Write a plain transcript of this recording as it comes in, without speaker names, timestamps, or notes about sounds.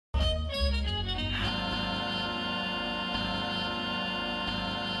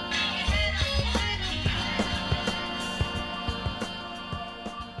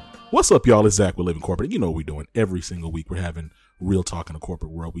What's up, y'all? It's Zach with Living Corporate. You know what we're doing every single week. We're having real talk in the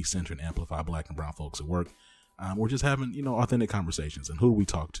corporate world. We center and amplify Black and brown folks at work. We're just having, authentic conversations. And who do we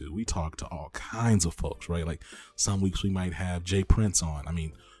talk to? We talk to all kinds of folks, right? Like some weeks we might have Jay Prince on. I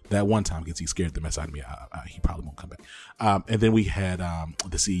mean, that one time because he scared the mess out of me, he probably won't come back. And then we had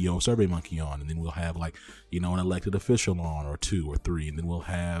the CEO of SurveyMonkey on, and then we'll have an elected official on, or two or three, and then we'll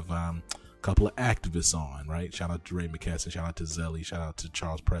have a couple of activists on, right? Shout out to Ray McKesson, shout out to Zelly, shout out to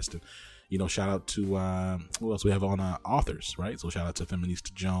Charles Preston, shout out to who else we have on, authors, right? So shout out to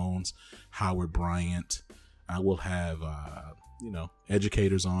Feminista Jones, Howard Bryant. We'll have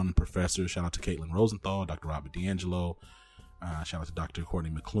educators on, professors. Shout out to Caitlin Rosenthal, Dr. Robert D'Angelo. Shout out to Dr. Courtney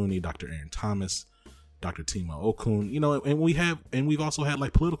McClooney, Dr. Aaron Thomas, Dr. Tima Okun, and we've also had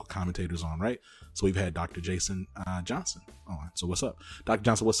like political commentators on, right? So we've had Dr. Jason Johnson on. So what's up? Dr.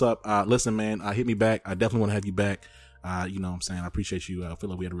 Johnson, what's up? Listen, man, hit me back. I definitely want to have you back. You know what I'm saying? I appreciate you. I feel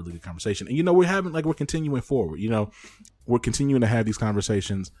like we had a really good conversation. And, we're continuing forward. We're continuing to have these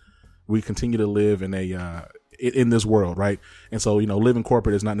conversations. We continue to live in in this world, right? And so, Living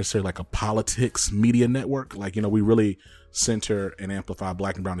Corporate is not necessarily like a politics media network. Like, we really center and amplify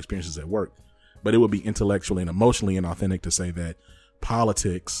Black and brown experiences at work. But it would be intellectually and emotionally inauthentic to say that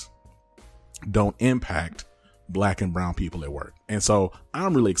politics don't impact Black and brown people at work. And so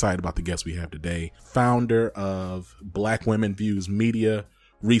I'm really excited about the guest we have today. Founder of BlackWomenViews Media,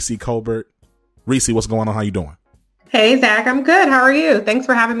 Reecie Colbert. Reecie, what's going on? How you doing? Hey, Zach, I'm good. How are you? Thanks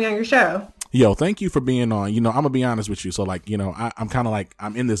for having me on your show. Yo, thank you for being on. I'm going to be honest with you. So I'm kind of like,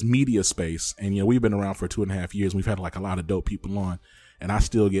 I'm in this media space, and, we've been around for 2.5 years. We've had like a lot of dope people on, and I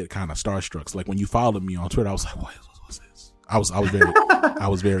still get kind of starstruck. So, like when you followed me on Twitter, I was like, what's this? I was shocked.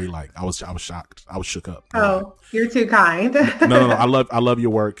 I was shook up. Oh, you're too kind. No. I love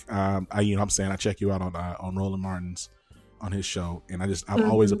your work. I check you out on Roland Martin's, on his show. And I've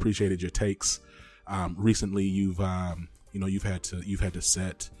always appreciated your takes. Recently you've had to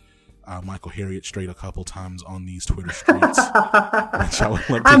set Michael Harriot straight a couple times on these Twitter streets.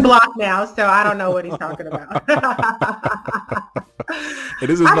 I'm blocked now, so I don't know what he's talking about.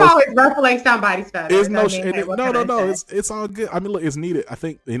 I'm always ruffling somebody's feathers. No. It's all good. I mean, look, it's needed. I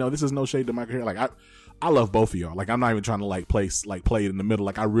think this is no shade to Michael Harriot. Like I love both of y'all. Like I'm not even trying to play it in the middle.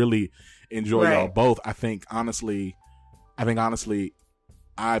 Like I really enjoy y'all both. I think honestly,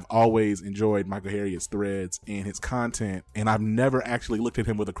 I've always enjoyed Michael Harriot's threads and his content, and I've never actually looked at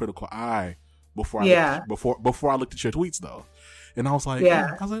him with a critical eye before I looked at your tweets though. And I was like,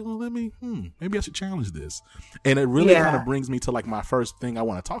 well, maybe I should challenge this. And it really kind of brings me to like my first thing I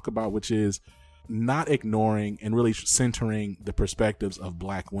want to talk about, which is not ignoring and really centering the perspectives of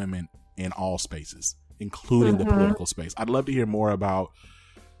Black women in all spaces, including the political space. I'd love to hear more about,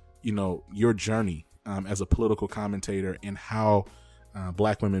 your journey as a political commentator and how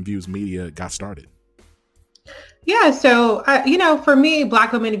BlackWomenViews Media got started. Yeah, so for me,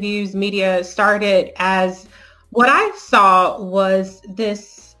 BlackWomenViews Media started as what I saw was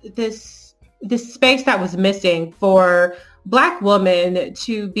this space that was missing for Black women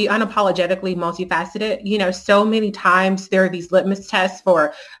to be unapologetically multifaceted. So many times there are these litmus tests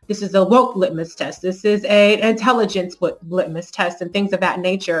for, this is a woke litmus test, this is a intelligence litmus test, and things of that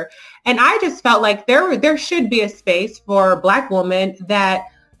nature. And I just felt like there should be a space for Black women that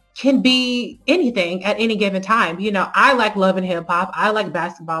can be anything at any given time. I like Love and Hip Hop. I like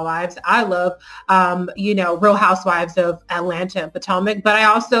Basketball Wives. I love, Real Housewives of Atlanta and Potomac, but I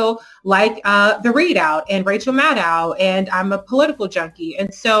also like The Readout and Rachel Maddow, and I'm a political junkie.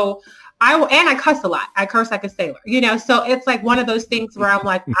 And so I cuss a lot. I curse like a sailor, so it's like one of those things where I'm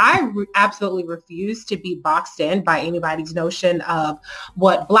like, absolutely refuse to be boxed in by anybody's notion of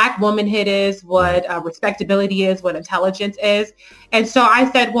what Black womanhood is, what respectability is, what intelligence is. And so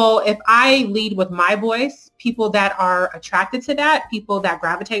I said, well, if I lead with my voice, people that are attracted to that, people that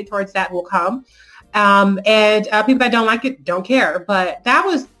gravitate towards that will come. And people that don't like it don't care. But that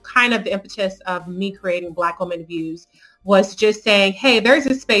was kind of the impetus of me creating BlackWomenViews, was just saying, hey, there's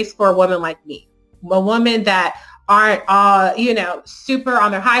a space for a woman like me, a woman that aren't super on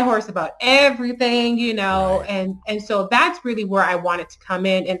their high horse about everything, and so that's really where I wanted to come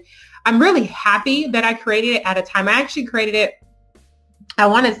in. And I'm really happy that I created it at a time. I actually created it, I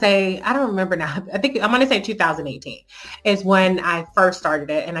want to say, I don't remember now. I think I want to say 2018 is when I first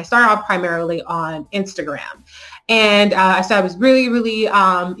started it. And I started off primarily on Instagram. And so I was really, really,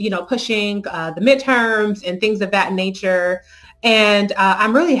 pushing the midterms and things of that nature. And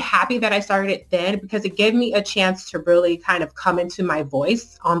I'm really happy that I started it then, because it gave me a chance to really kind of come into my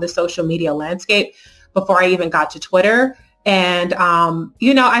voice on the social media landscape before I even got to Twitter. And,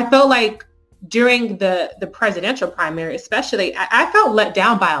 I felt like during the presidential primary, especially, I felt let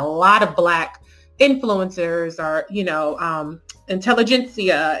down by a lot of Black influencers or,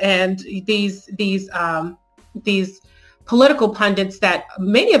 intelligentsia and these political pundits that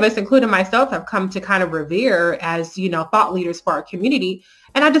many of us, including myself, have come to kind of revere as, thought leaders for our community.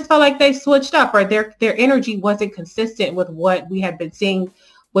 And I just felt like they switched up, or their energy wasn't consistent with what we had been seeing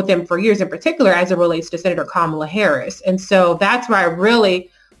with them for years, in particular, as it relates to Senator Kamala Harris. And so that's where I really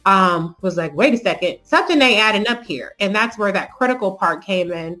was like, wait a second, something ain't adding up here. And that's where that critical part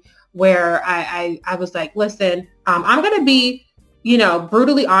came in, where I was like, listen, I'm going to be,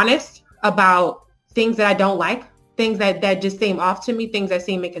 brutally honest about things that I don't like, things that just seem off to me, things that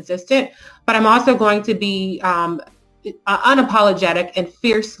seem inconsistent. But I'm also going to be unapologetic and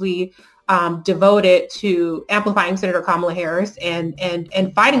fiercely devoted to amplifying Senator Kamala Harris and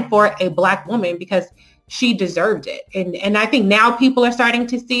fighting for a Black woman, because she deserved it. And I think now people are starting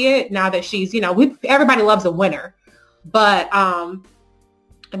to see it now that she's, everybody loves a winner, but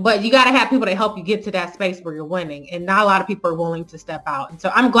you got to have people to help you get to that space where you're winning. And not a lot of people are willing to step out. And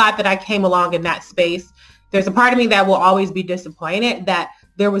so I'm glad that I came along in that space. There's a part of me that will always be disappointed that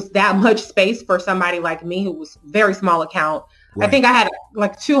there was that much space for somebody like me, who was very small account. Right. I think I had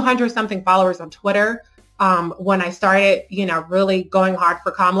like 200 something followers on Twitter when I started, really going hard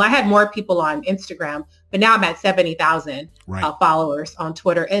for Kamala. I had more people on Instagram, but now I'm at 70,000 followers on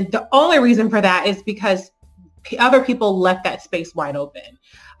Twitter. And the only reason for that is because other people left that space wide open.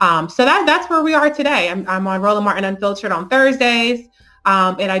 So that's where we are today. I'm on Roland Martin Unfiltered on Thursdays.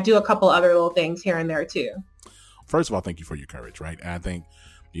 And I do a couple other little things here and there too. First of all, thank you for your courage, right? And I think,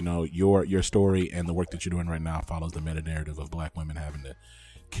 your story and the work that you're doing right now follows the meta narrative of Black women having to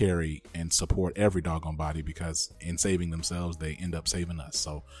carry and support every doggone body, because in saving themselves, they end up saving us.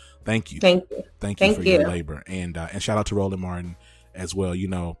 So thank you. Thank you for your labor. And shout out to Roland Martin as well.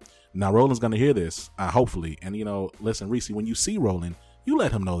 Now Roland's going to hear this, hopefully. And, listen, Reecie, when you see Roland, you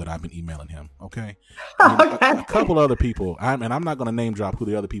let him know that I've been emailing him, okay? A couple other people, and I'm not going to name drop who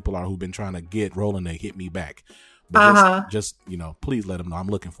the other people are who've been trying to get Roland to hit me back. But just please let him know I'm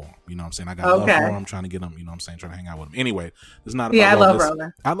looking for him. You know what I'm saying? I got love for him. I'm trying to get him, trying to hang out with him. Anyway, it's not about Roland. I love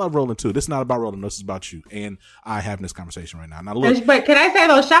Roland. I love Roland too. This is not about Roland. This is about you and I having this conversation right now. Now look, but can I say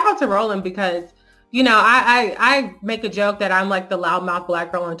though, shout out to Roland, because I make a joke that I'm like the loudmouth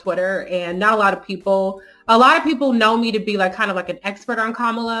Black girl on Twitter, and not a lot of people know me to be like kind of like an expert on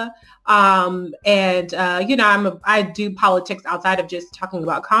Kamala. I do politics outside of just talking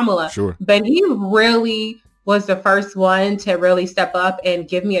about Kamala. Sure. But he really was the first one to really step up and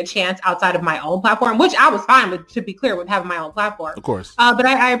give me a chance outside of my own platform, which I was fine with, to be clear, with having my own platform. Of course. But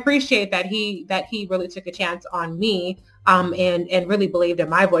I appreciate that he really took a chance on me. And really believed in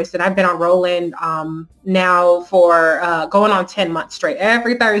my voice. And I've been on Roland now for going on 10 months straight.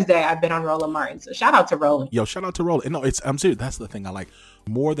 Every Thursday I've been on Roland Martin. So shout out to Roland. Yo, shout out to Roland. No, I'm serious. That's the thing I like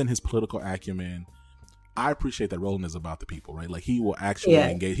more than his political acumen. I appreciate that Roland is about the people, right? Like he will actually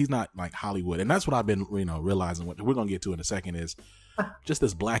engage. He's not like Hollywood. And that's what I've been, realizing, what we're going to get to in a second, is just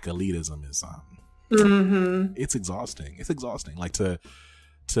this Black elitism is, it's exhausting. It's exhausting. Like to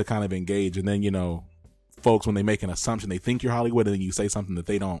kind of engage. And then, folks, when they make an assumption, they think you're Hollywood, and then you say something that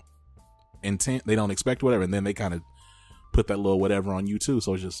they don't expect, whatever, and then they kind of put that little whatever on you too.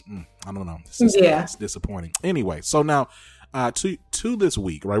 So it's just, I don't know. It's disappointing. Anyway, so now to this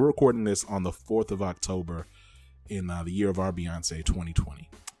week, right? We're recording this on the 4th of October in the year of our Beyonce 2020,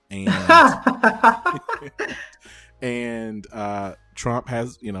 and Trump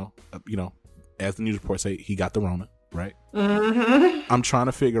has, as the news reports say, he got the Rona, right? Mm-hmm. I'm trying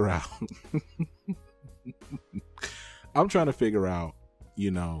to figure out.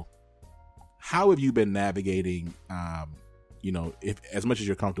 How have you been navigating, if as much as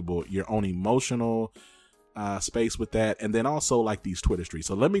you're comfortable, your own emotional space with that, and then also like these Twitter streets.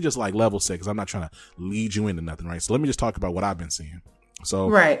 So let me just like level set, because I'm not trying to lead you into nothing, right? So let me just talk about what I've been seeing.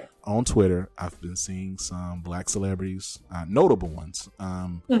 So on Twitter, I've been seeing some Black celebrities, notable ones,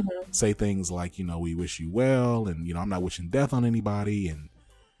 say things like, we wish you well, and I'm not wishing death on anybody, and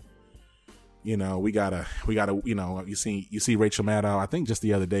we gotta, you see Rachel Maddow, I think just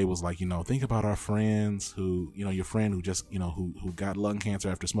the other day, was like, think about our friends who, your friend who just, who got lung cancer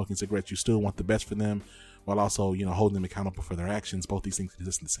after smoking cigarettes. You still want the best for them, while also, holding them accountable for their actions. Both these things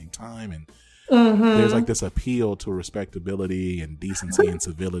exist at the same time. And there's like this appeal to respectability and decency and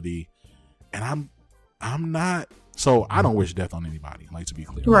civility. And I'm not, so I don't wish death on anybody, like, to be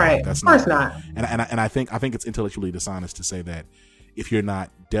clear. Right. That's of course not. And I think it's intellectually dishonest to say that if you're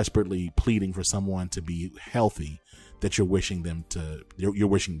not desperately pleading for someone to be healthy, that you're wishing them to, you're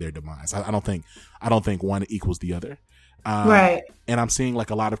wishing their demise. I don't think one equals the other. Right. And I'm seeing like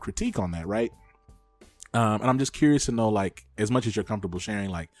a lot of critique on that, right? And I'm just curious to know, like, as much as you're comfortable sharing,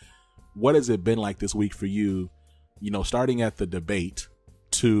 like, what has it been like this week for you, starting at the debate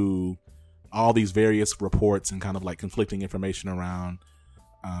to all these various reports and kind of like conflicting information around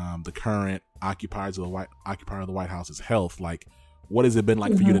the current occupier of the White House's health. Like, what has it been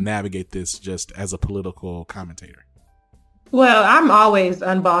like for you to navigate this just as a political commentator? Well, I'm always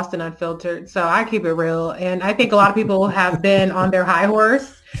unbossed and unfiltered, so I keep it real. And I think a lot of people have been on their high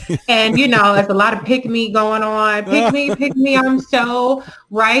horse. And, there's a lot of pick me going on. Pick me. I'm so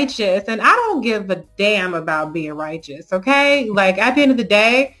righteous. And I don't give a damn about being righteous, okay? Like, at the end of the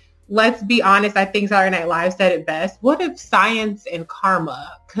day, let's be honest. I think Saturday Night Live said it best. What if science and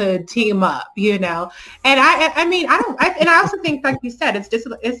karma could team up, And I also think, like you said,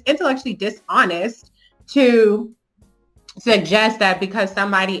 it's intellectually dishonest to suggest that because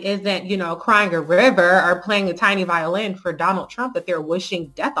somebody isn't, crying a river or playing a tiny violin for Donald Trump, that they're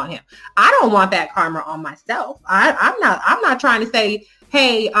wishing death on him. I don't want that karma on myself. I'm not trying to say,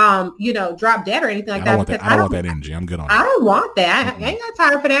 hey, drop dead or anything like that. I don't want that energy. I'm good on that. I don't want that. I ain't got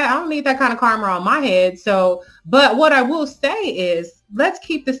time for that. I don't need that kind of karma on my head. So, but what I will say is, let's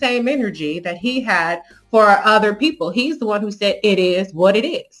keep the same energy that he had for other people. He's the one who said it is what it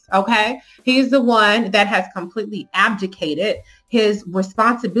is. Okay. He's the one that has completely abdicated his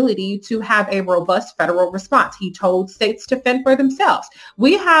responsibility to have a robust federal response. He told states to fend for themselves.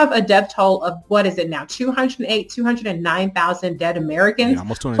 We have a death toll of, what is it now? 209,000 dead Americans. Yeah,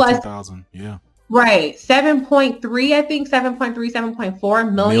 almost 202,000. Yeah. Right. 7.3, I think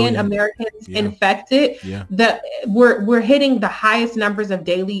 7.4 million Americans infected. Yeah. We're hitting the highest numbers of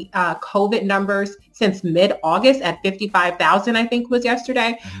daily COVID numbers since mid-August at 55,000, I think was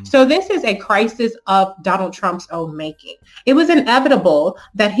yesterday. Mm-hmm. So this is a crisis of Donald Trump's own making. It was inevitable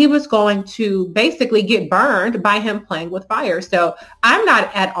that he was going to basically get burned by him playing with fire. So I'm not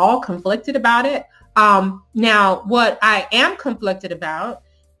at all conflicted about it. Now, what I am conflicted about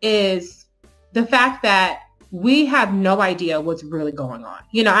is the fact that we have no idea what's really going on.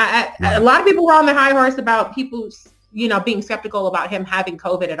 A lot of people were on the high horse about people, being skeptical about him having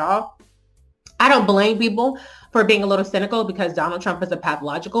COVID at all. I don't blame people for being a little cynical because Donald Trump is a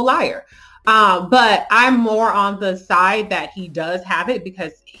pathological liar. But I'm more on the side that he does have it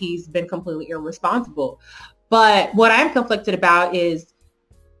because he's been completely irresponsible. But what I'm conflicted about is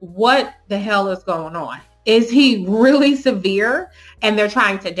what the hell is going on? Is he really severe and they're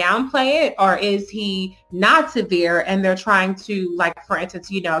trying to downplay it? Or is he not severe and they're trying to, like, for instance,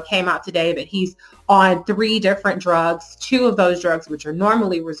 it came out today that he's on 3 different drugs, 2 of those drugs, which are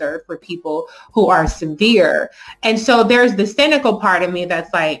normally reserved for people who are severe. And so there's the cynical part of me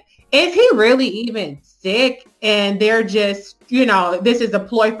that's like, is he really even sick? And they're just, this is a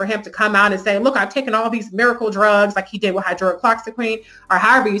ploy for him to come out and say, look, I've taken all these miracle drugs like he did with hydroxychloroquine, or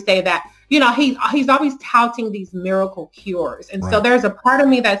however you say that. He's always touting these miracle cures. And so there's a part of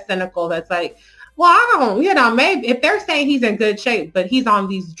me that's cynical that's like, well, I don't, maybe if they're saying he's in good shape, but he's on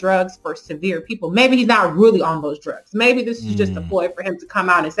these drugs for severe people, maybe he's not really on those drugs. Maybe this is just a ploy for him to come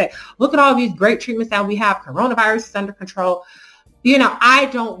out and say, look at all these great treatments that we have. Coronavirus is under control. I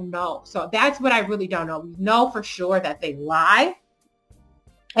don't know. So that's what I really don't know. We know for sure that they lie,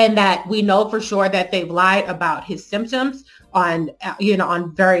 and that we know for sure that they've lied about his symptoms on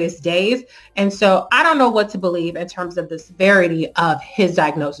various days. And so I don't know what to believe in terms of the severity of his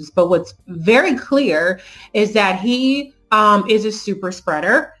diagnosis. But what's very clear is that he is a super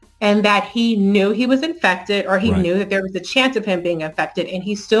spreader, and that he knew he was infected, or he knew that there was a chance of him being infected, and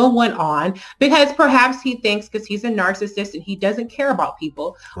he still went on because perhaps he thinks, because he's a narcissist and he doesn't care about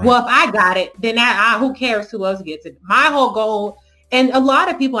people. Right. Well, if I got it, then who cares who else gets it? My whole goal, and a lot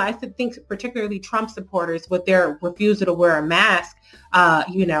of people, I think particularly Trump supporters with their refusal to wear a mask,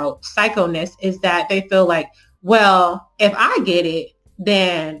 psychoness, is that they feel like, well, if I get it,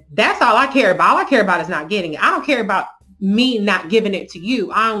 then that's all I care about. All I care about is not getting it. I don't care about me not giving it to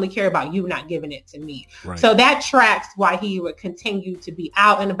you. I only care about you not giving it to me. Right. So that tracks why he would continue to be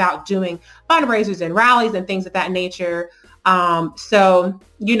out and about doing fundraisers and rallies and things of that nature. I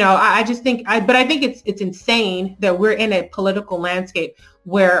just think, I think it's insane that we're in a political landscape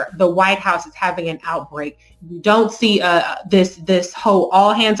where the White House is having an outbreak. You don't see this whole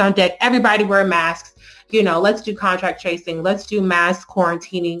all hands on deck, everybody wear masks, let's do contact tracing, let's do mass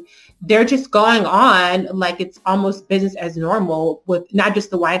quarantining. They're just going on like it's almost business as normal with not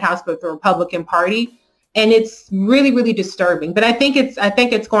just the White House, but the Republican Party. And it's really, really disturbing. But I think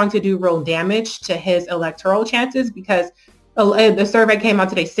it's going to do real damage to his electoral chances, because the survey came out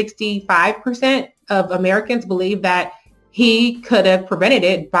today, 65% of Americans believe that he could have prevented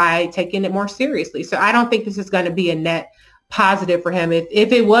it by taking it more seriously. So I don't think this is going to be a net positive for him.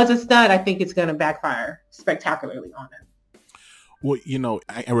 If it was a stunt, I think it's going to backfire spectacularly on him. Well,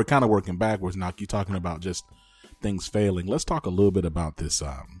 and we're kind of working backwards now. You're talking about just things failing. Let's talk a little bit about this.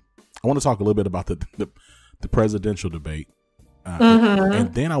 I want to talk a little bit about the presidential debate.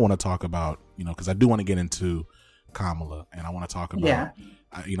 And then I want to talk about, because I do want to get into Kamala, and I want to talk about,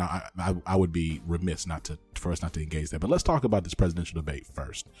 I would be remiss for us not to engage that. But let's talk about this presidential debate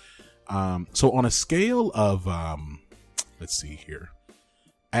first. So on a scale of, let's see here,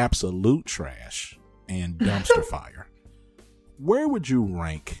 absolute trash and dumpster fire, where would you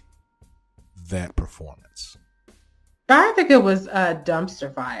rank that performance? I think it was a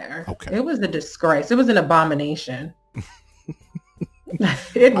dumpster fire. Okay. It was a disgrace. It was an abomination.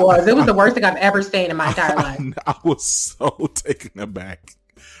 It was the worst thing I've ever seen in my entire life. I was so taken aback.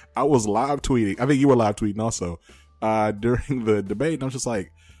 I was live tweeting. I think you were live tweeting also during the debate. And I was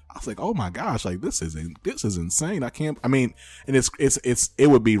like, oh my gosh, like this is insane. And it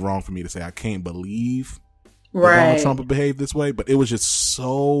would be wrong for me to say I can't believe Donald Trump would behave this way, but it was just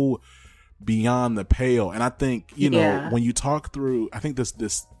so beyond the pale. And I think, when you talk through, I think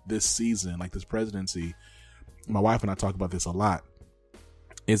this season, like this presidency, my wife and I talk about this a lot,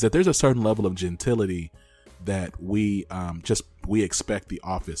 is that there's a certain level of gentility that we expect the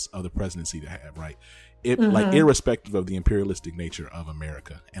office of the presidency to have, right? Like irrespective of the imperialistic nature of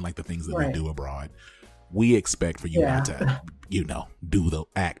America and like the things that we do abroad, we expect for you not to, do the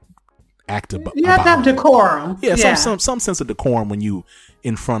act you have to have decorum. Some sense of decorum when you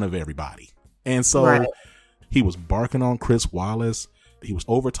in front of everybody. And so he was barking on Chris Wallace. He was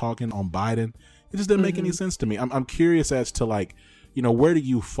over talking on Biden. It just didn't make any sense to me. I'm curious as to where do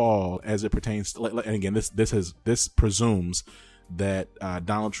you fall as it pertains to, and again, this presumes that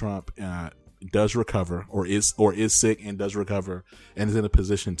Donald Trump does recover or is sick and does recover and is in a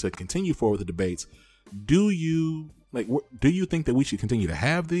position to continue forward with the debates. Do you think that we should continue to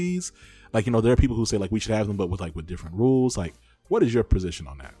have these? There are people who say we should have them, but with different rules. What is your position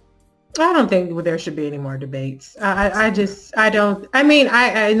on that? I don't think there should be any more debates. I don't. I mean,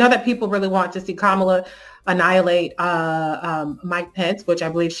 I know that people really want to see Kamala annihilate Mike Pence, which I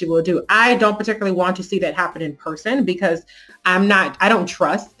believe she will do. I don't particularly want to see that happen in person because I don't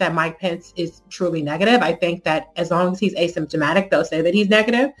trust that Mike Pence is truly negative. I think that as long as he's asymptomatic, they'll say that he's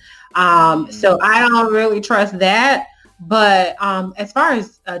negative. So I don't really trust that. But as far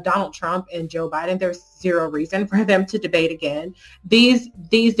as Donald Trump and Joe Biden, there's zero reason for them to debate again. These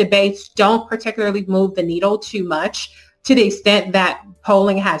debates don't particularly move the needle too much to the extent that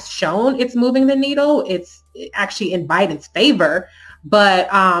polling has shown it's moving the needle. It's actually in Biden's favor. But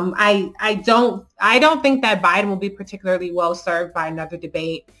I don't think that Biden will be particularly well served by another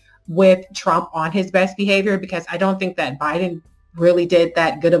debate with Trump on his best behavior, because I don't think that Biden really did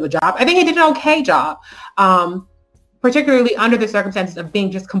that good of a job. I think he did an okay job. Particularly under the circumstances of being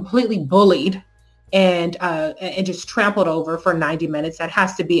just completely bullied and just trampled over for 90 minutes. That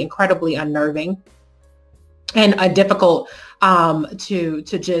has to be incredibly unnerving and difficult to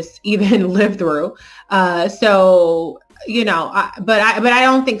just even live through. But I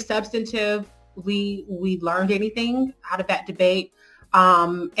don't think substantive we learned anything out of that debate.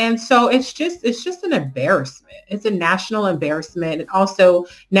 And so it's just an embarrassment. It's a national embarrassment. And also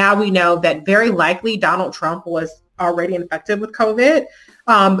now we know that very likely Donald Trump was already infected with COVID.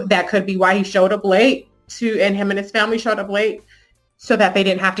 That could be why he showed up late and him and his family showed up late so that they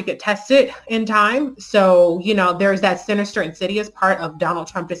didn't have to get tested in time. So, there's that sinister, insidious part of Donald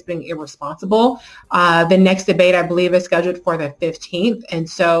Trump just being irresponsible. The next debate, I believe, is scheduled for the 15th. And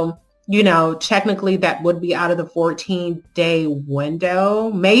so, technically that would be out of the 14-day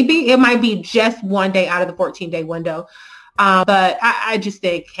window. Maybe it might be just one day out of the 14-day window. But I just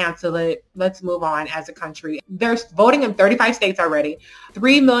say cancel it. Let's move on as a country. There's voting in 35 states already.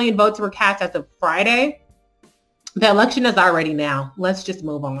 3 million votes were cast as of Friday. The election is already now. Let's just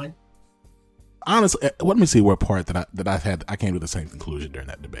move on. Honestly, let me see what part I came to the same conclusion during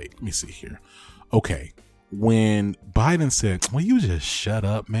that debate. Let me see here. Okay. When Biden said, "Well, you just shut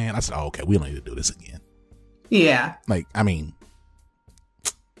up, man," I said, "Oh, okay, we don't need to do this again." Yeah. Why?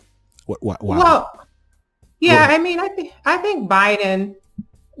 Well, yeah, I mean, I think Biden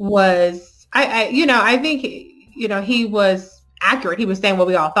was, I think, he was accurate. He was saying what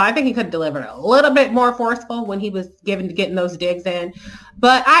we all thought. I think he could have delivered a little bit more forceful when he was getting those digs in.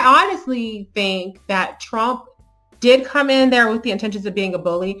 But I honestly think that Trump did come in there with the intentions of being a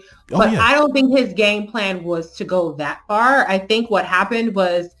bully. But I don't think his game plan was to go that far. I think what happened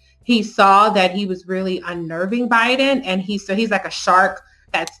was he saw that he was really unnerving Biden. And he's like a shark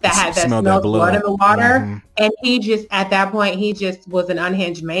that smelled smells that blood in the water. Mm-hmm. And he just, at that point, he just was an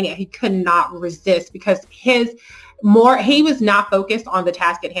unhinged maniac. He could not resist because he was not focused on the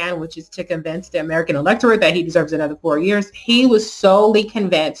task at hand, which is to convince the American electorate that he deserves another 4 years. He was solely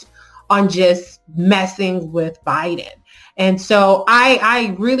convinced on just messing with Biden. And so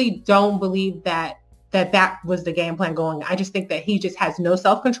I really don't believe that was the game plan going. I just think that he just has no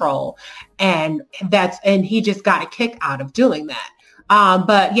self-control, and he just got a kick out of doing that.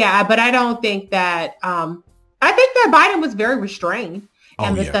 But I don't think that, I think that Biden was very restrained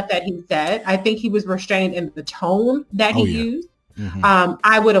in the stuff that he said. I think he was restrained in the tone that he used. Mm-hmm.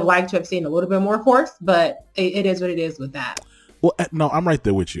 I would have liked to have seen a little bit more force, but it is what it is with that. Well, no, I'm right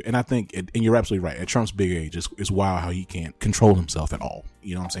there with you. And I think, and you're absolutely right. At Trump's big age, it's wild how he can't control himself at all.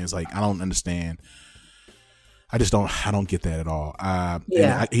 You know what I'm saying? It's like, I don't understand. I don't get that at all.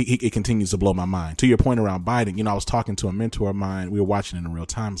 It continues to blow my mind. To your point around Biden, I was talking to a mentor of mine. We were watching it in real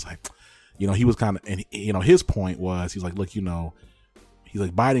time. It's like, he was kind of, and his point was, he's like, look, he's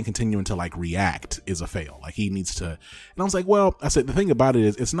like, Biden continuing to like react is a fail. Like he needs to, and I was like, well, I said, the thing about it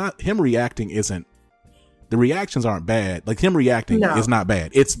is, it's not him reacting. The reactions aren't bad. Like him reacting is not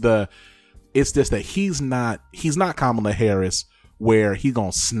bad. It's just that he's not Kamala Harris, where he's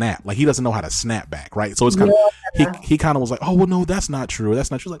gonna snap. Like he doesn't know how to snap back, right? So it's kind of he kind of was like, oh well, no, that's not true. That's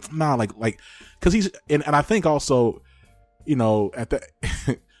not true. Like nah, like because he's and I think also, at the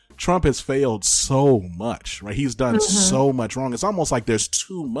Trump has failed so much, right? He's done so much wrong. It's almost like there's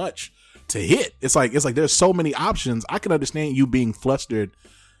too much to hit. It's like there's so many options. I can understand you being flustered.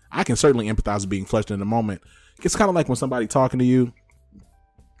 I can certainly empathize with being flustered in the moment. It's kind of like when somebody talking to you.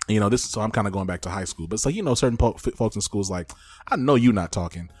 So I'm kind of going back to high school, but it's like, certain folks in schools, like, I know you're not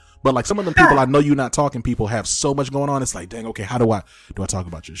talking, but like some of them people, I know you're not talking, people have so much going on. It's like, dang, okay, how do I talk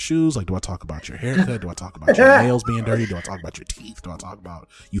about your shoes? Like, do I talk about your haircut? Do I talk about your nails being dirty? Do I talk about your teeth? Do I talk about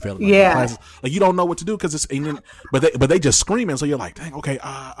you failing your classes? Like, you don't know what to do because it's, but they just screaming. So you're like, dang, okay,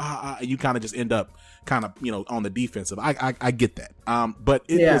 and you kind of just end up kind of, on the defensive. I get that. But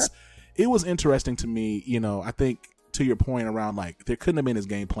it was interesting to me, I think, to your point around like there couldn't have been his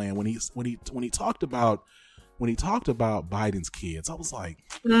game plan when he talked about Biden's kids. I was like,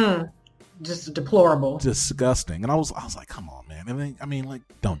 just deplorable, disgusting, and I was like, come on, man. I mean, like,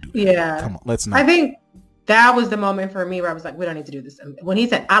 don't do that. Yeah, come on, let's not. I think that was the moment for me where I was like, we don't need to do this. When he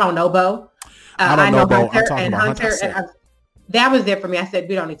said, I don't know, Bo. I know Bo. Hunter and Hunter, that was it for me. I said,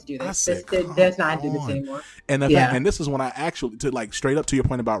 we don't need to do this. Let's not do this anymore. And and this is when I actually, to like straight up to your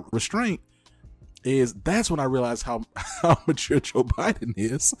point about restraint. That's when I realized how mature Joe Biden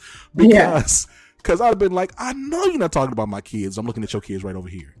is, because I've been like, I know you're not talking about my kids. I'm looking at your kids right over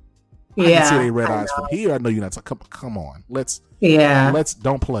here. I can see their red eyes from here. I know you're not talking. Come on, let's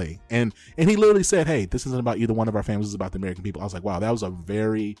don't play. And he literally said, hey, this isn't about either one of our families. It's about the American people. I was like, wow, that was a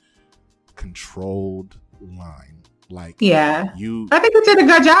very controlled line. Like, I think he did a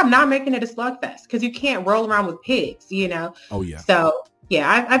good job not making it a slugfest, because you can't roll around with pigs, Oh yeah. So.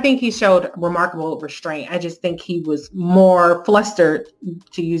 Yeah, I think he showed remarkable restraint. I just think he was more flustered,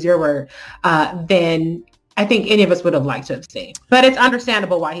 to use your word, than I think any of us would have liked to have seen. But it's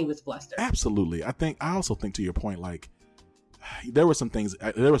understandable why he was flustered. Absolutely. I also think to your point, like there were some things.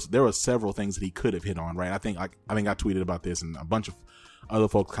 There were several things that he could have hit on. Right. I think I tweeted about this, and a bunch of other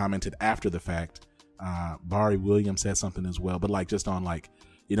folks commented after the fact. Barry Williams said something as well, but like just on like.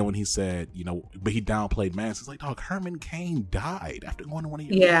 When he said, but he downplayed Mance. It's like, dog, Herman Cain died after going to one of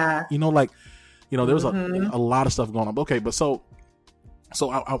your, there was a lot of stuff going on. Okay, but so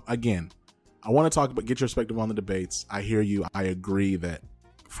I want to talk about, get your perspective on the debates. I hear you. I agree that,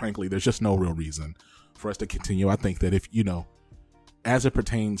 frankly, there's just no real reason for us to continue. I think that if, as it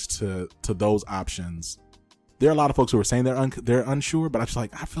pertains to those options, there are a lot of folks who are saying they're unsure, but I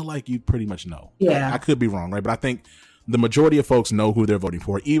feel like you pretty much know. Yeah. I could be wrong, right? But I think the majority of folks know who they're voting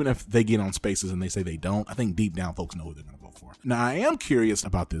for, even if they get on Spaces and they say they don't. I think deep down folks know who they're going to vote for. Now, I am curious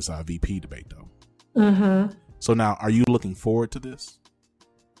about this VP debate, though. Mm-hmm. So now, are you looking forward to this?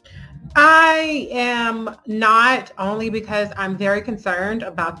 I am not, only because I'm very concerned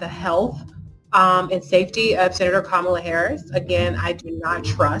about the health and safety of Senator Kamala Harris. Again, I do not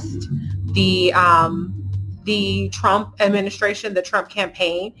trust the Trump administration, the Trump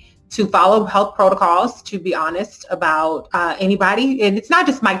campaign, to follow health protocols, to be honest, about anybody. And it's not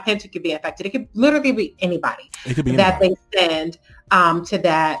just Mike Pence who could be infected. It could literally be anybody that they send to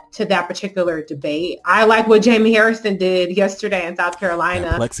that particular debate. I like what Jamie Harrison did yesterday in South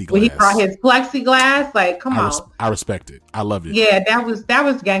Carolina when he brought his plexiglass. Like, come on. I respect it. I love it. Yeah, that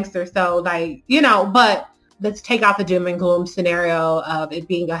was gangster. So like, but let's take out the doom and gloom scenario of it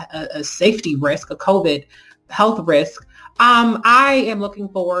being a safety risk, a COVID health risk. I am looking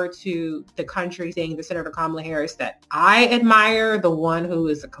forward to the country seeing the Senator Kamala Harris that I admire, the one who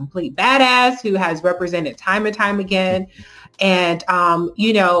is a complete badass, who has represented time and time again. And,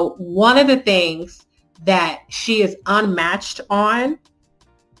 one of the things that she is unmatched on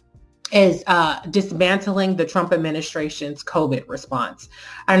is dismantling the Trump administration's COVID response.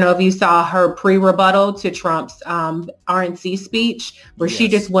 I don't know if you saw her pre-rebuttal to Trump's RNC speech, where she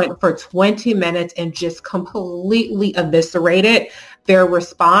just went for 20 minutes and just completely eviscerated their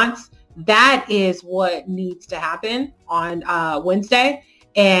response. That is what needs to happen on Wednesday,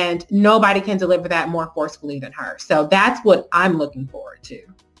 and nobody can deliver that more forcefully than her. So that's what I'm looking forward to.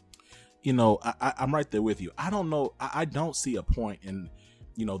 I'm right there with you. I don't know. I don't see a point in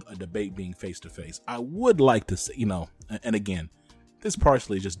a debate being face to face. I would like to see, and again, this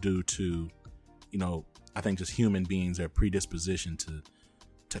partially just due to, I think just human beings, their predisposition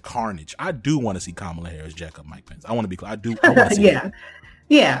to carnage. I do want to see Kamala Harris jack up Mike Pence. I want to be clear. I want to see yeah.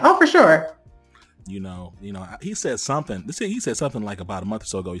 Yeah. Oh, for sure. He said something. He said something like about a month or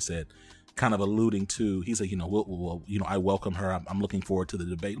so ago. He said, kind of alluding to, he said, I welcome her. I'm looking forward to the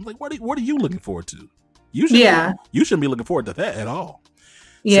debate. I'm like, what are you looking forward to? You shouldn't be looking forward to that at all.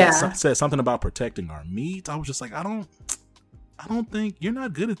 Yeah. Said something about protecting our meat. I was just like, I don't think you're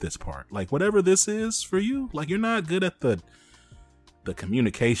not good at this part. Like, whatever this is for you, like, you're not good at the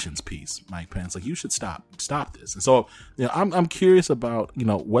communications piece, Mike Pence. Like, you should stop this. And so, I'm curious about,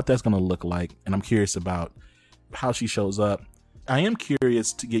 what that's going to look like. And I'm curious about how she shows up. I am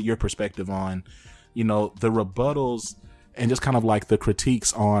curious to get your perspective on, the rebuttals and just kind of like the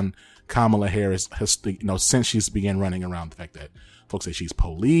critiques on Kamala Harris since she's began running around, the fact that folks say she's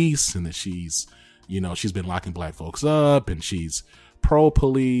police and that she's been locking black folks up and she's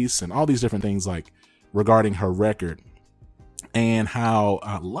pro-police and all these different things like regarding her record and how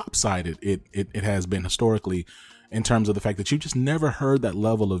lopsided it has been historically in terms of the fact that you just never heard that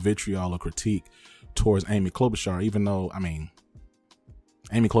level of vitriol or critique towards Amy Klobuchar, even though,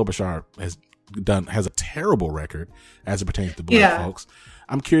 Amy Klobuchar has a terrible record as it pertains to black folks.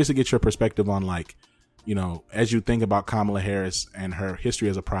 I'm curious to get your perspective on, like, as you think about Kamala Harris and her history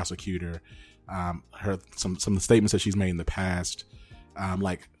as a prosecutor, her some of the statements that she's made in the past,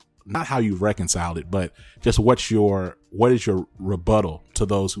 like, not how you reconciled it, but just what is your rebuttal to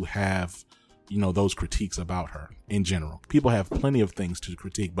those who have, those critiques about her in general? People have plenty of things to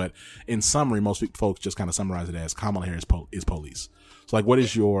critique, but in summary, most folks just kind of summarize it as Kamala Harris is police. So, like, what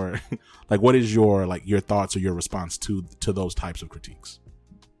is your your thoughts or your response to those types of critiques?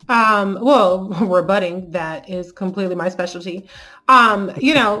 Well, rebutting that is completely my specialty. Amy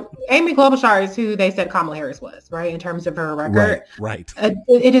Klobuchar is who they said Kamala Harris was, right? In terms of her record. Right.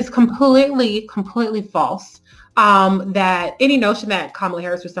 It is completely false. That any notion that Kamala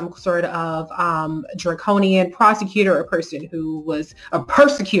Harris was some sort of draconian prosecutor, or person who was a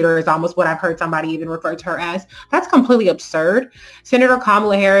persecutor, is almost what I've heard somebody even refer to her as. That's completely absurd. Senator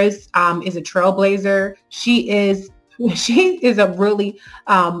Kamala Harris is a trailblazer. She is a really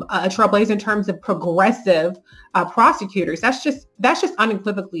a trailblazer in terms of progressive prosecutors. That's just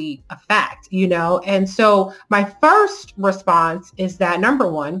unequivocally a fact, And so my first response is that,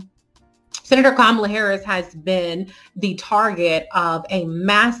 number one, Senator Kamala Harris has been the target of a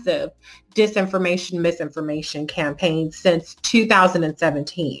massive disinformation, misinformation campaign since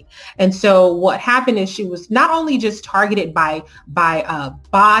 2017. And so what happened is she was not only just targeted by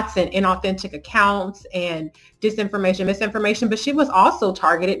bots and inauthentic accounts and disinformation, misinformation, but she was also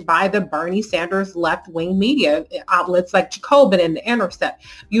targeted by the Bernie Sanders left-wing media outlets like Jacobin and The Intercept.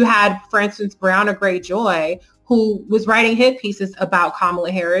 You had, for instance, Brianna Greyjoy, who was writing hit pieces about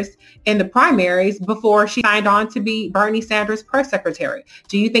Kamala Harris in the primaries before she signed on to be Bernie Sanders' press secretary.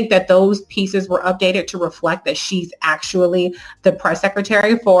 Do you think that those pieces were updated to reflect that she's actually the press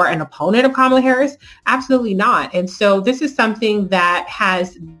secretary for an opponent of Kamala Harris? Absolutely not. And so this is something that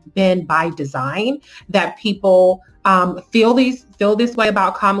has been by design, that people feel this way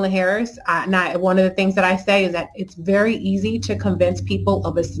about Kamala Harris. One of the things that I say is that it's very easy to convince people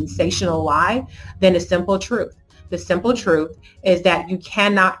of a sensational lie than a simple truth. The simple truth is that you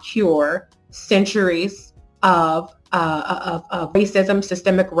cannot cure centuries of racism,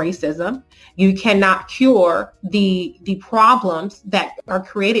 systemic racism. You cannot cure the problems that are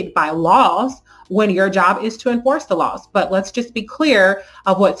created by laws when your job is to enforce the laws. But let's just be clear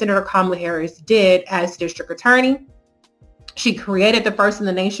of what Senator Kamala Harris did as district attorney. She created the first in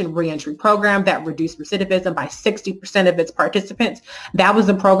the nation reentry program that reduced recidivism by 60% of its participants. That was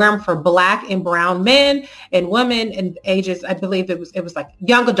a program for Black and brown men and women and ages, I believe it was like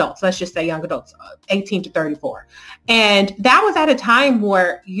young adults, let's just say young adults, 18 to 34. And that was at a time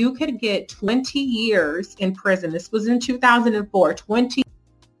where you could get 20 years in prison. This was in 2004, 20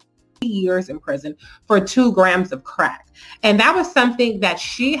 years in prison for 2 grams of crack. And that was something that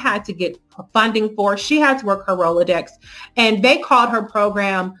she had to get funding for. She had to work her Rolodex, and they called her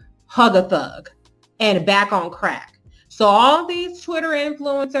program Hug a Thug and Back on Crack. So all these Twitter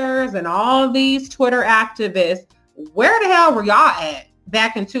influencers and all these Twitter activists, where the hell were y'all at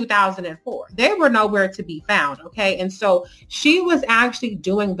back in 2004? They were nowhere to be found. Okay. And so she was actually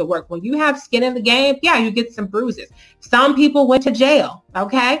doing the work. When you have skin in the game, yeah, you get some bruises. Some people went to jail.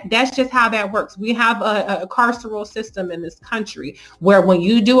 Okay. That's just how that works. We have a carceral system in this country where when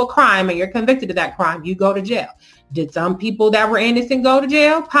you do a crime and you're convicted of that crime, you go to jail. Did some people that were innocent go to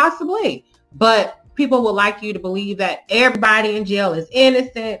jail? Possibly. But people would like you to believe that everybody in jail is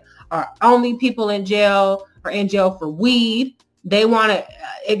innocent, or only people in jail are in jail for weed. They want to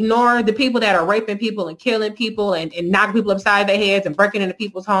ignore the people that are raping people and killing people and knocking people upside their heads and breaking into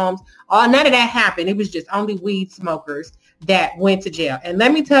people's homes. None of that happened. It was just only weed smokers that went to jail. And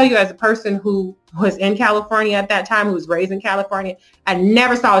let me tell you, as a person who was in California at that time, who was raised in California, I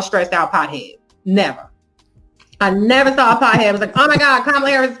never saw a stressed out pothead. Never. I never saw a pothead. I was like, oh my God, Kamala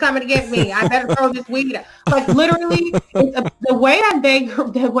Harris is coming to get me. I better throw this weed out. Like literally, the way that they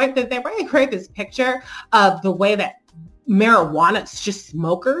create this picture of the way that marijuana, just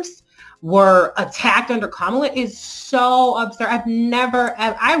smokers, were attacked under Kamala is so absurd.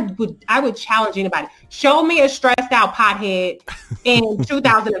 I would challenge anybody. Show me a stressed out pothead in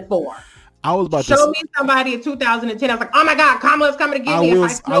 2004. I was about show me somebody in 2010. I was like, oh my God, Kamala's coming to get me.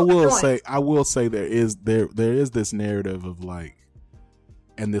 I will say there is this narrative of like,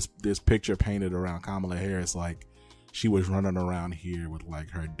 and this picture painted around Kamala Harris, like she was running around here with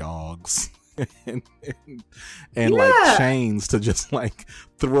like her dogs and like chains to just like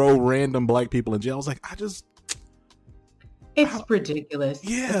throw random Black people in jail. I was like, it's ridiculous.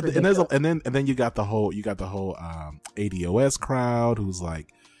 Yeah, it's ridiculous. And then you got the whole ADOS crowd who's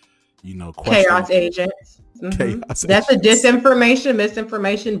like, chaos agents. Mm-hmm. That's a disinformation,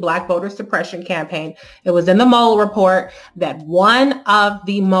 misinformation, Black voter suppression campaign. It was in the Mueller report that one of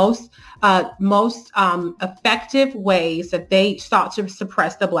the most effective ways that they sought to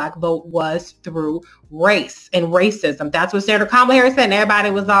suppress the Black vote was through race and racism. That's what Senator Kamala Harris said, and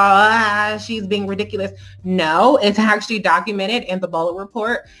everybody was all, she's being ridiculous. No, it's actually documented in the Mueller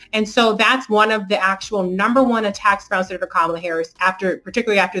report. And so that's one of the actual number one attacks around Senator Kamala Harris,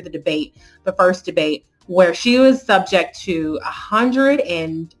 particularly after the first debate, where she was subject to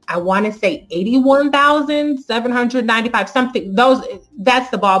 81,795, something. That's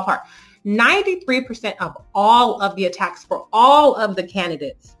the ballpark. 93% of all of the attacks for all of the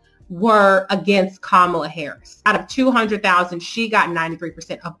candidates were against Kamala Harris. Out of 200,000, she got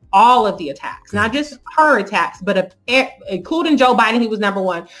 93% of all of the attacks. Not just her attacks, but including Joe Biden, he was number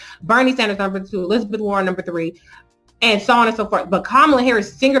 1, Bernie Sanders number 2, Elizabeth Warren number 3, and so on and so forth. But Kamala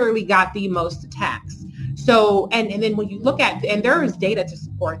Harris singularly got the most attacks. So, and then when you look at, and there is data to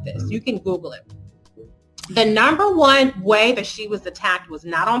support this, you can Google it. The number one way that she was attacked was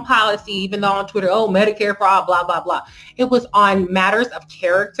not on policy, even though on Twitter, Medicare for all, blah, blah, blah. It was on matters of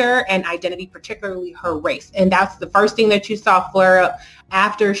character and identity, particularly her race. And that's the first thing that you saw flare up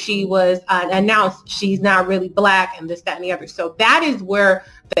after she was announced she's not really Black and this, that, and the other. So that is where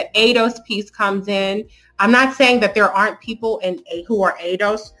the ADOS piece comes in. I'm not saying that there aren't people who are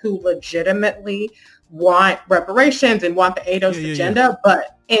ADOS who legitimately want reparations and want the ADOS agenda,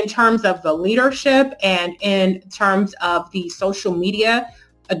 but in terms of the leadership and in terms of the social media,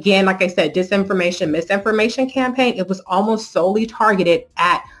 again, like I said, disinformation, misinformation campaign, it was almost solely targeted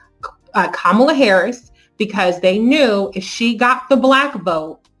at Kamala Harris because they knew if she got the Black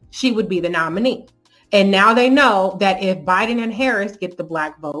vote, she would be the nominee. And now they know that if Biden and Harris get the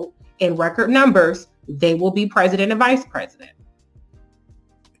Black vote in record numbers, they will be president and vice president.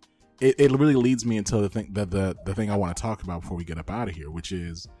 It really leads me into the thing I want to talk about before we get up out of here, which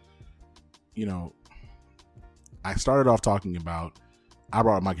is, I started off talking about, I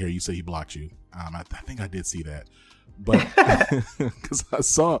brought up Mike here. You said he blocked you. I think I did see that, but because I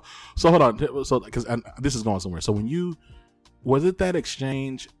saw. So hold on. So because this is going somewhere. So was it that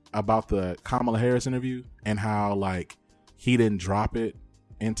exchange about the Kamala Harris interview and how like he didn't drop it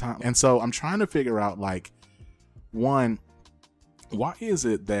in time? And so I'm trying to figure out one. Why is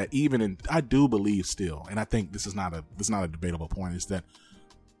it that I do believe still, and I think this is not a debatable point, is that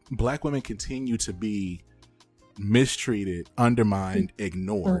Black women continue to be mistreated, undermined,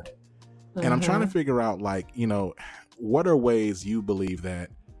 ignored. And I'm trying to figure out, like, you know, what are ways you believe that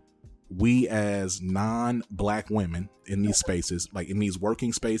we as non-Black women in these spaces, like in these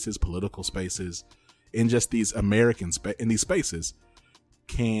working spaces, political spaces, in just these in these spaces,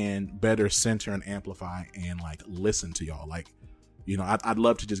 can better center and amplify and like listen to y'all. Like, you know, I'd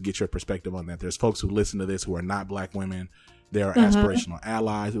love to just get your perspective on that. There's folks who listen to this who are not Black women. There are aspirational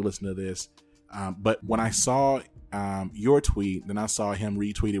allies who listen to this. But when I saw your tweet, then I saw him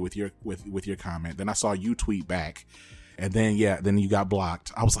retweet it with your comment. Then I saw you tweet back, and then you got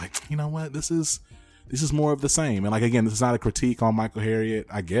blocked. I was like, you know what? This is more of the same. And like, again, this is not a critique on Michael Harriet,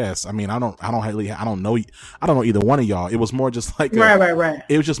 I guess. I mean, I don't know either one of y'all. It was more just like right.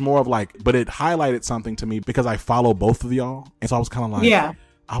 It was just more of like, but it highlighted something to me because I follow both of y'all, and so I was kind of like, yeah.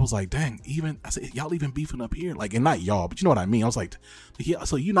 I was like, dang, I said, y'all even beefing up here? Like, and not y'all, but you know what I mean? I was like, yeah,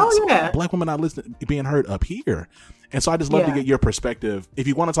 so you know, Black women not listening, being heard up here. And so I just love to get your perspective. If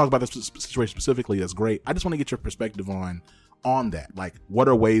you want to talk about this situation specifically, that's great. I just want to get your perspective on that. Like, what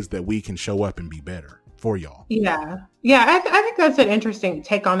are ways that we can show up and be better for y'all? Yeah. I think that's an interesting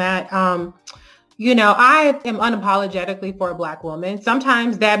take on that. You know, I am unapologetically for a Black woman.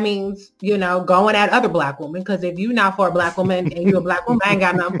 Sometimes that means, you know, going at other Black women, because if you're not for a Black woman and you're a Black woman, I ain't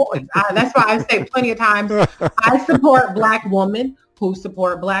got nothing for you. That's why I say plenty of times, I support Black women who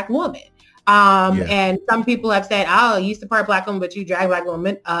support Black women. And some people have said, oh, you support Black women, but you drag Black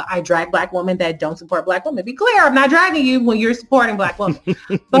women. I drag Black women that don't support Black women. Be clear, I'm not dragging you when you're supporting Black women.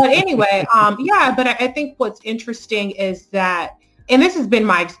 But anyway, but I think what's interesting is that, and this has been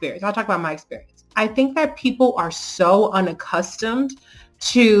my experience, I'll talk about my experience. I think that people are so unaccustomed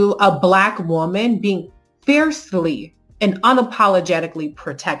to a Black woman being fiercely and unapologetically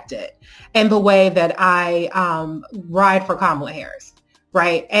protected in the way that I ride for Kamala Harris,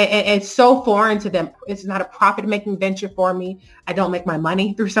 right? And it's so foreign to them. It's not a profit-making venture for me. I don't make my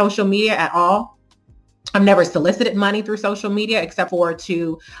money through social media at all. I've never solicited money through social media except for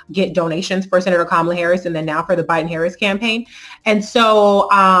to get donations for Senator Kamala Harris and then now for the Biden-Harris campaign. And so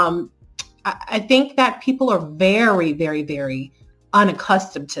I think that people are very, very, very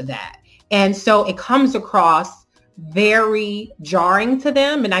unaccustomed to that. And so it comes across very jarring to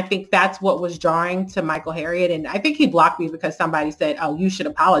them. And I think that's what was jarring to Michael Harriet. And I think he blocked me because somebody said, oh, you should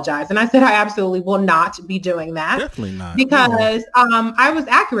apologize. And I said, I absolutely will not be doing that. Definitely not. Because I was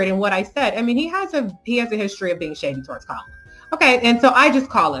accurate in what I said. I mean, he has a history of being shady towards Kamala. Okay. And so I just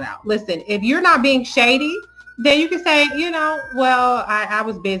call it out. Listen, if you're not being shady, then you can say, you know, well, I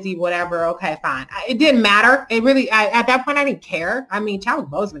was busy, whatever. Okay, fine. It didn't matter. It really, at that point, I didn't care. I mean, Chadwick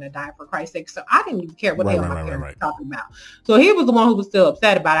Boseman had died, for Christ's sake. So I didn't even care what the hell my parents were talking about. So he was the one who was still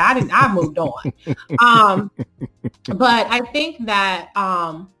upset about it. I moved on. But I think that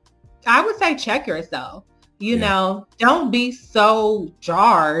I would say check yourself. You know, don't be so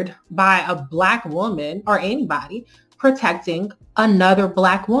jarred by a Black woman or anybody protecting another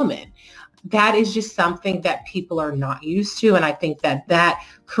Black woman. That is just something that people are not used to. And I think that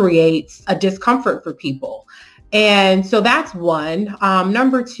creates a discomfort for people. And so that's one.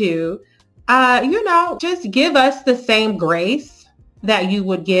 Number two, you know, just give us the same grace that you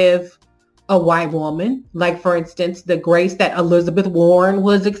would give a white woman. Like, for instance, the grace that Elizabeth Warren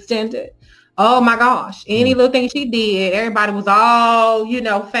was extended. Oh my gosh, any little thing she did, everybody was all, you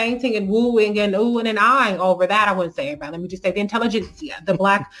know, fainting and wooing and oohing and eyeing over that. I wouldn't say everybody. Let me just say the intelligentsia, the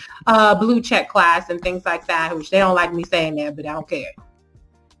Black blue check class and things like that, which they don't like me saying that, but I don't care.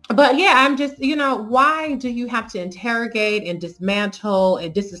 But yeah, I'm just, you know, why do you have to interrogate and dismantle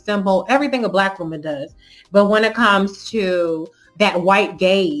and disassemble everything a Black woman does? But when it comes to that white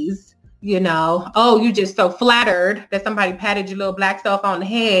gaze, you know, oh, you just so flattered that somebody patted your little Black self on the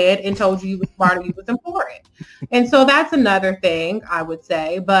head and told you you was smart and you was important. And so that's another thing I would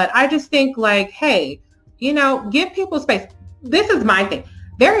say. But I just think, like, hey, you know, give people space. This is my thing.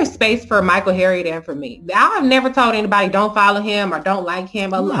 There is space for Michael Harriet and for me. I've never told anybody don't follow him or don't like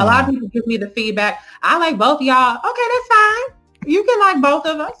him. A lot of people give me the feedback. I like both of y'all. Okay, that's fine. You can like both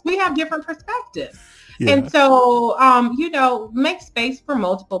of us. We have different perspectives. Yeah. And so, you know, make space for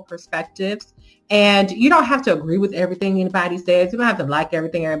multiple perspectives. And you don't have to agree with everything anybody says. You don't have to like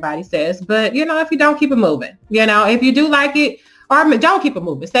everything everybody says. But, you know, if you don't, keep it moving. You know, if you do like it, or don't keep it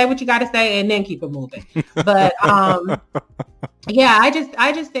moving. Say what you got to say and then keep it moving. But, yeah,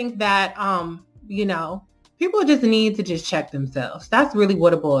 I just think that, you know, people just need to just check themselves. That's really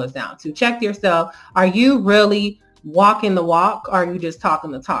what it boils down to. Check yourself. Are you really walking the walk, or are you just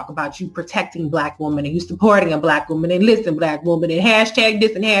talking the talk about you protecting Black women and you supporting a Black woman and listen Black woman and hashtag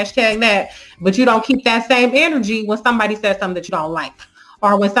this and hashtag that, but you don't keep that same energy when somebody says something that you don't like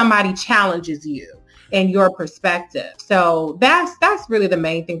or when somebody challenges you. and your perspective. So that's really the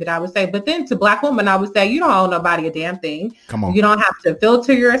main thing that I would say. But then to Black women, I would say you don't owe nobody a damn thing. Come on. You don't have to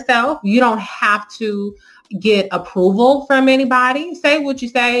filter yourself. You don't have to get approval from anybody. Say what you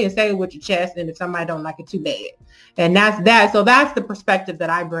say and say it with your chest. And if somebody don't like it, too bad. And that's that. So that's the perspective that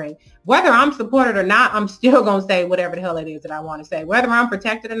I bring. Whether I'm supported or not, I'm still going to say whatever the hell it is that I want to say. Whether I'm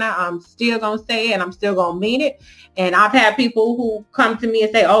protected or not, I'm still going to say it and I'm still going to mean it. And I've had people who come to me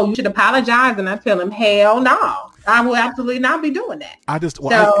and say, oh, you should apologize. And I tell them, hell no, I will absolutely not be doing that. I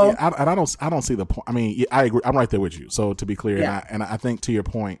don't see the point. I mean, I agree. I'm right there with you. So to be clear, Yeah. and I think to your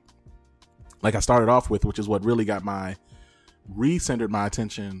point, like I started off with, which is what really got recentered my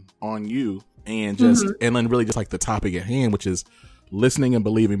attention on you, and just and then really just like the topic at hand, which is listening and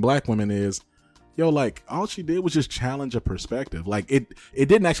believing Black women, is like all she did was just challenge a perspective. Like it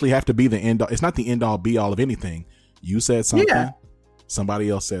didn't actually have to be the end all. It's not the end all be all of anything. You said something, somebody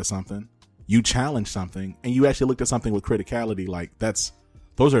else said something, you challenged something, and you actually looked at something with criticality. Like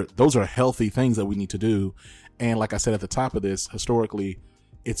those are healthy things that we need to do. And like I said at the top of this, historically,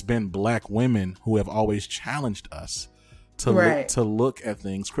 it's been Black women who have always challenged us to look at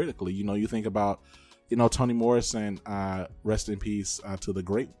things critically. You think about, Toni Morrison, rest in peace to the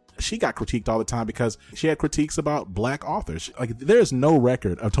great. She got critiqued all the time because she had critiques about Black authors. Like there's no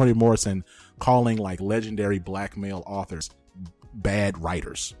record of Toni Morrison calling like legendary Black male authors bad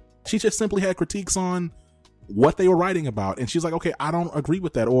writers. She just simply had critiques on what they were writing about. And she's like, okay, I don't agree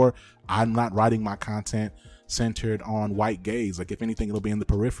with that. Or I'm not writing my content centered on white gaze. Like if anything, it'll be in the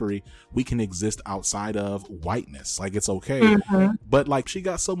periphery. We can exist outside of whiteness. Like it's okay. But like she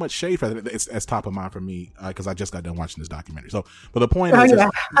got so much shade for that. It's top of mind for me because I just got done watching this documentary. So, but the point is,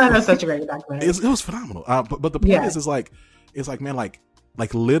 I know, such a great documentary. It was phenomenal. But the point is like, man, like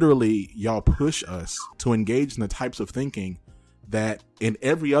literally y'all push us to engage in the types of thinking that in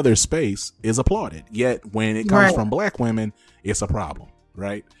every other space is applauded. Yet when it comes from Black women, it's a problem.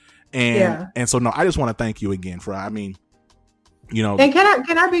 Right. And so, no, I just want to thank you again for, and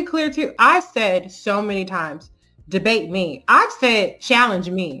can I be clear too? I've said so many times, debate me. I've said, challenge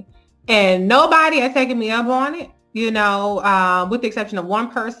me, and nobody has taken me up on it, with the exception of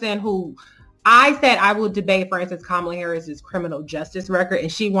one person who I said I will debate, for instance, Kamala Harris's criminal justice record,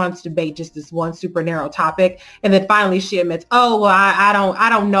 and she wants to debate just this one super narrow topic. And then finally she admits, oh, well, I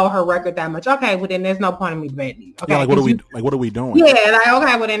don't know her record that much. Okay, well then there's no point in me debating you. Okay, yeah, what are we doing? Yeah, like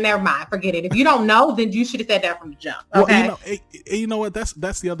okay, well then never mind, forget it. If you don't know, then you should have said that from the jump. Okay, well, you know what?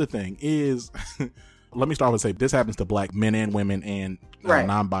 That's the other thing is. Let me start with say this happens to Black men and women and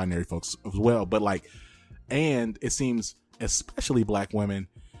non-binary folks as well. But and it seems especially Black women.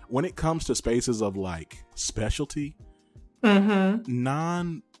 When it comes to spaces of like specialty,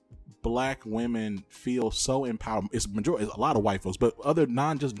 non-Black women feel so empowered. It's a lot of white folks, but other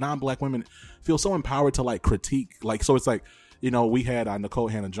non-Black women feel so empowered to like critique. Like, so it's like, we had Nicole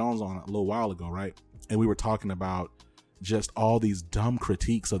Hannah-Jones on a little while ago, right? And we were talking about just all these dumb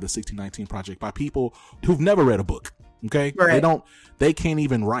critiques of the 1619 Project by people who've never read a book. Okay. Right. They can't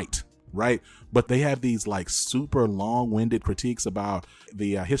even write. Right. But they have these like super long-winded critiques about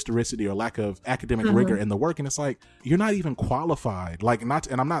the historicity or lack of academic rigor in the work. And it's like, you're not even qualified. Like and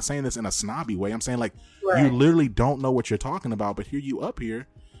I'm not saying this in a snobby way. I'm saying like, you literally don't know what you're talking about, but here you up here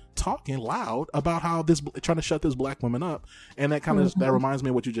talking loud about how trying to shut this Black woman up. And that kind of, that reminds me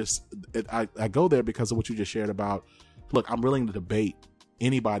of what you just, I go there because of what you just shared about, look, I'm willing to debate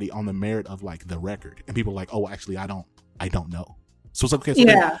anybody on the merit of like the record. And people are like, oh, actually, I don't know. So it's like, okay,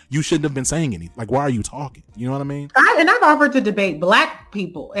 so you shouldn't have been saying anything. Like, why are you talking? You know what I mean? I've offered to debate Black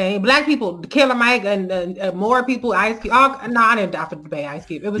people and Black people, Killer Mike and more people, Ice Cube. No, I didn't offer to debate Ice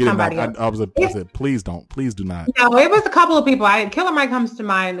Cube. It was somebody else. I said, please do not. No, it was a couple of people. Killer Mike comes to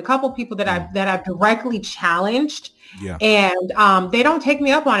mind. A couple of people that I've directly challenged. Yeah. And they don't take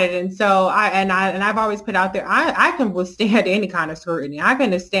me up on it. And so I've always put out there, I can withstand any kind of scrutiny. I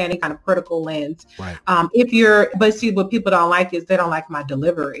can withstand any kind of critical lens. Right. But see, what people don't like is they don't like my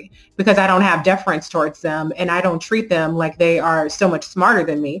delivery because I don't have deference towards them and I don't treat them like they are so much smarter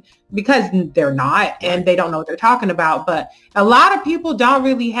than me because they're not and they don't know what they're talking about. But a lot of people don't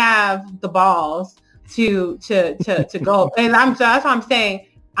really have the balls to go. And that's what I'm saying.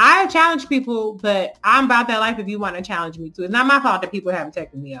 I challenge people, but I'm about that life if you want to challenge me too. It's not my fault that people haven't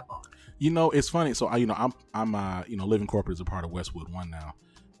taken me up on it. It's funny. So I'm Living Corporate is a part of Westwood One now.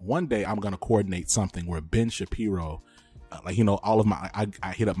 One day I'm going to coordinate something where Ben Shapiro, all of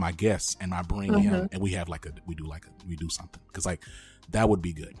I hit up my guests and I bring him and we have we do something because like that would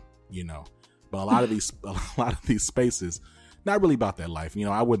be good, But a lot of these spaces, not really about that life.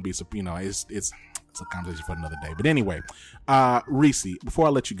 I wouldn't be, it's a conversation for another day. But anyway, Reecie, before I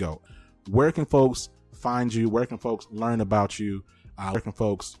let you go, where can folks find you? Where can folks learn about you? Where can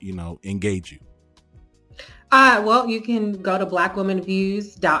folks, engage you? Well, you can go to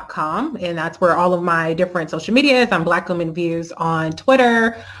BlackWomenViews.com, and that's where all of my different social media is. I'm Black Women Views on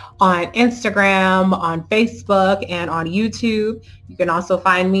Twitter, on Instagram, on Facebook, and on YouTube. You can also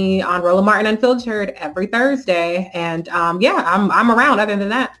find me on Roland Martin Unfiltered every Thursday. And I'm around other than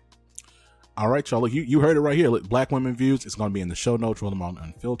that. All right, y'all. Look, you heard it right here. Look, Black Women Views. It's going to be in the show notes. Roland Martin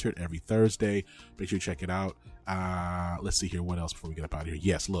Unfiltered every Thursday. Make sure you check it out. Let's see here. What else before we get up out of here?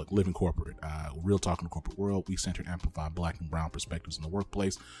 Yes, look, Living Corporate. Real talk in the corporate world. We center and amplify Black and brown perspectives in the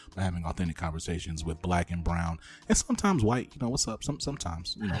workplace by having authentic conversations with Black and brown and sometimes white. What's up?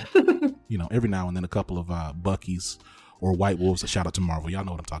 Sometimes, every now and then a couple of Buckies or White Wolves. A shout out to Marvel. Y'all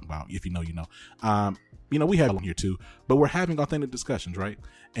know what I'm talking about. If you know, you know. We have on here too, but we're having authentic discussions, right?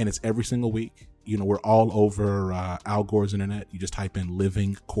 And it's every single week. We're all over Al Gore's internet. You just type in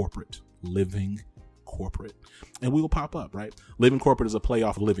Living Corporate, and we will pop up, right? Living Corporate is a play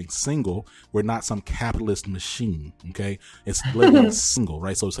off of Living Single. We're not some capitalist machine, okay? It's living single,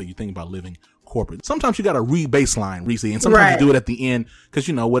 right? So you think about living corporate. Sometimes you got to re-baseline, Reece, and sometimes you do it at the end because,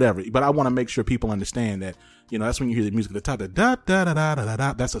 whatever. But I want to make sure people understand that, that's when you hear the music at the top, that da da da da da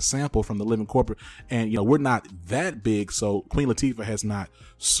da. That's a sample from the Living Corporate. And, we're not that big, so Queen Latifah has not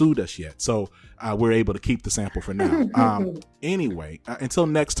sued us yet. So we're able to keep the sample for now. Anyway, until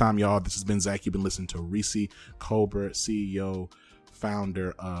next time, y'all, this has been Zach. You've been listening to Reecie Colbert, CEO,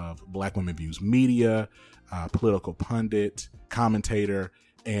 founder of BlackWomenViews Media, political pundit, commentator,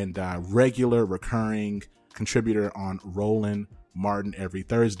 and regular recurring contributor on Roland Martin every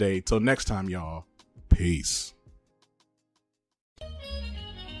Thursday. Till next time, y'all. Peace.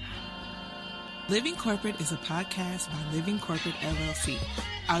 Living Corporate is a podcast by Living Corporate LLC.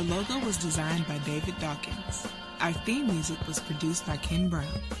 Our logo was designed by David Dawkins. Our theme music was produced by Ken Brown.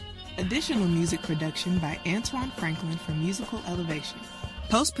 Additional music production by Antoine Franklin for Musical Elevation.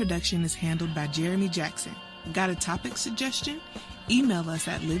 Post-production is handled by Jeremy Jackson. Got a topic suggestion? Email us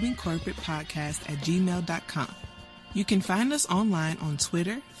at livingcorporatepodcast@gmail.com. You can find us online on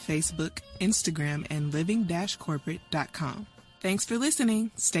Twitter, Facebook, Instagram, and living-corporate.com. Thanks for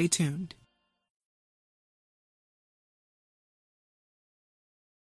listening. Stay tuned.